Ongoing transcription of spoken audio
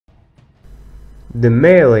The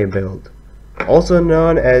melee build, also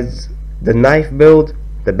known as the knife build,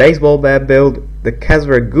 the baseball bat build, the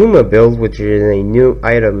Kazuraguma build, which is a new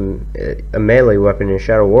item, a melee weapon in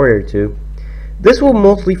Shadow Warrior 2. This will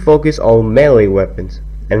mostly focus on melee weapons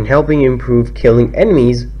and helping improve killing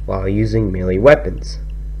enemies while using melee weapons.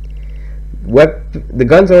 The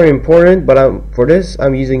guns are important, but for this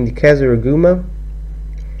I'm using the Kazuraguma.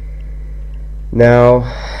 Now,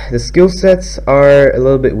 the skill sets are a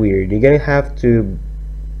little bit weird. You're gonna have to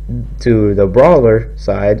the brawler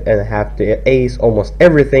side and have to ace almost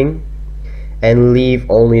everything and leave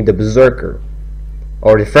only the berserker,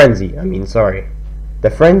 or the frenzy. The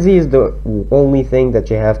frenzy is the only thing that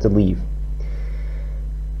you have to leave.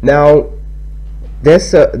 Now,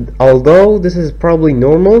 this although this is probably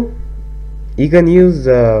normal, you can use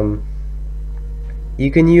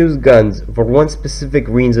guns for one specific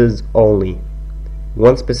reason only.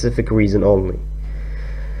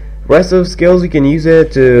 Rest of skills, you can use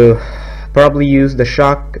it to probably use the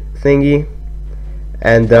shock thingy,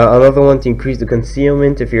 and another one to increase the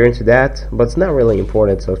concealment if you're into that, but it's not really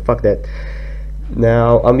important, so fuck that.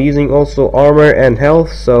 Now I'm using also armor and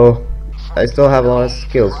health, so I still have a lot of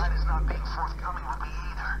skills.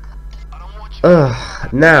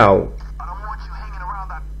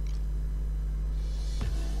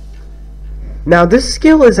 Now this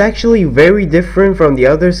skill is actually very different from the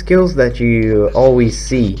other skills that you always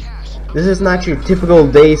see. This is not your typical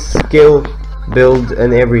day skill build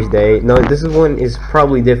and every day. No, this one is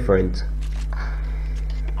probably different.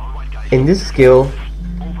 In this skill,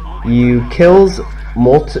 you kills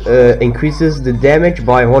increases the damage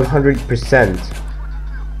by 100%.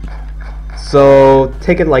 So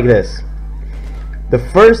take it like this: the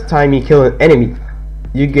first time you kill an enemy,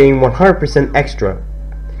 you gain 100% extra.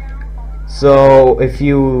 So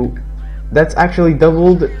that's actually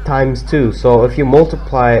doubled times 2. So if you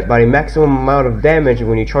multiply it by the maximum amount of damage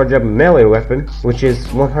when you charge up a melee weapon, which is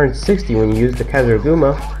 160 when you use the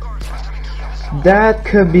Kazuraguma, that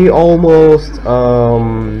could be almost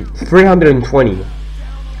 320.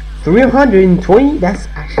 320? That's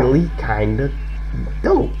actually kinda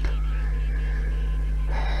dope.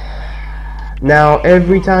 Now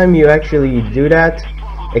every time you actually do that,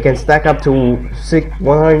 it can stack up to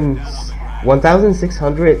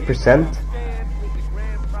 1600%.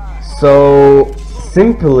 So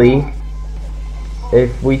simply,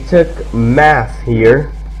 if we took math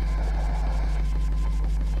here,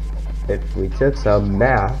 if we took some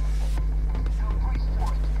math,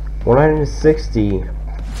 160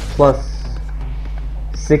 plus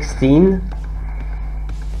 16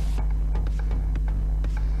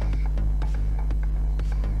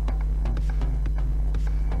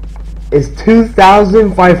 is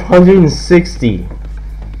 2560.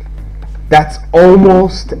 That's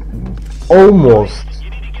almost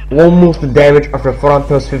the damage of a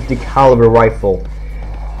Frontos 50 caliber rifle.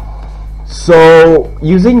 So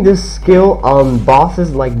using this skill on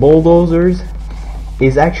bosses like bulldozers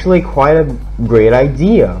is actually quite a great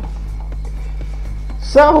idea.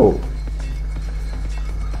 So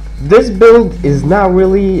this build is not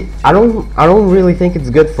really, I don't really think it's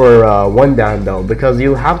good for one down though, because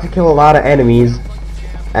you have to kill a lot of enemies,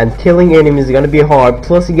 and killing enemies is gonna be hard.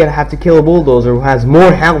 Plus you're gonna have to kill a bulldozer who has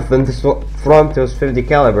more health than the Frontos 50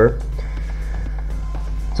 caliber.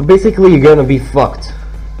 So basically you're gonna be fucked.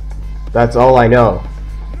 That's all I know.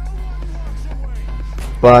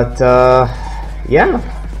 But yeah,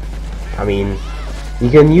 I mean, you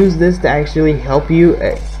can use this to actually help you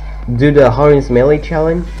do the harness melee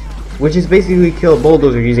challenge, which is basically kill a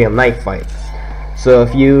bulldozer using a knife fight. So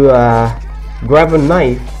if you grab a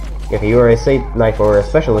knife, if you are a safe knife or a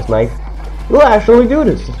specialist knife, you'll actually do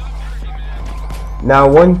this. Now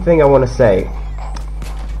one thing I want to say,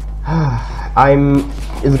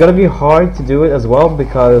 it's gonna be hard to do it as well,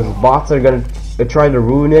 because bots are gonna try to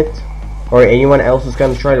ruin it, or anyone else is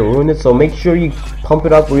gonna try to ruin it, so make sure you pump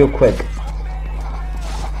it up real quick.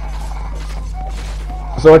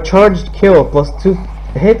 So a charged kill plus 2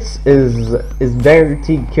 hits is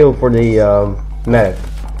guaranteed kill for the medic.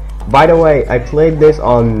 By the way, I played this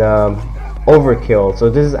on overkill,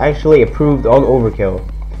 so this is actually approved on overkill.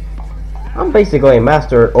 I'm basically a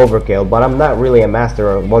master at overkill, but I'm not really a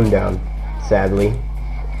master at one down, sadly.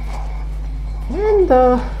 And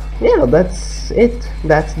yeah, that's it.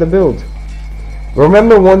 That's the build.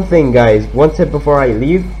 Remember one thing, guys, one tip before I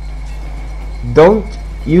leave: don't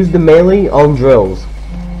use the melee on drills.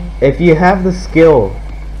 If you have the skill,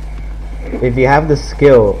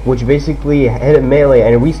 which basically hit a melee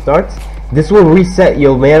and it restarts, this will reset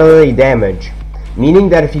your melee damage, meaning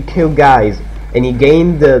that if you kill guys and you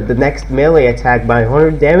gain the next melee attack by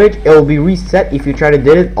 100 damage, it will be reset if you try to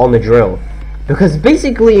do it on the drill, because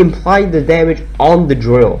basically implied the damage on the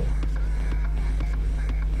drill.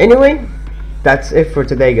 Anyway, that's it for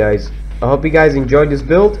today, guys. I hope you guys enjoyed this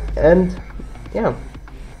build, and yeah,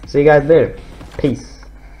 see you guys later. Peace.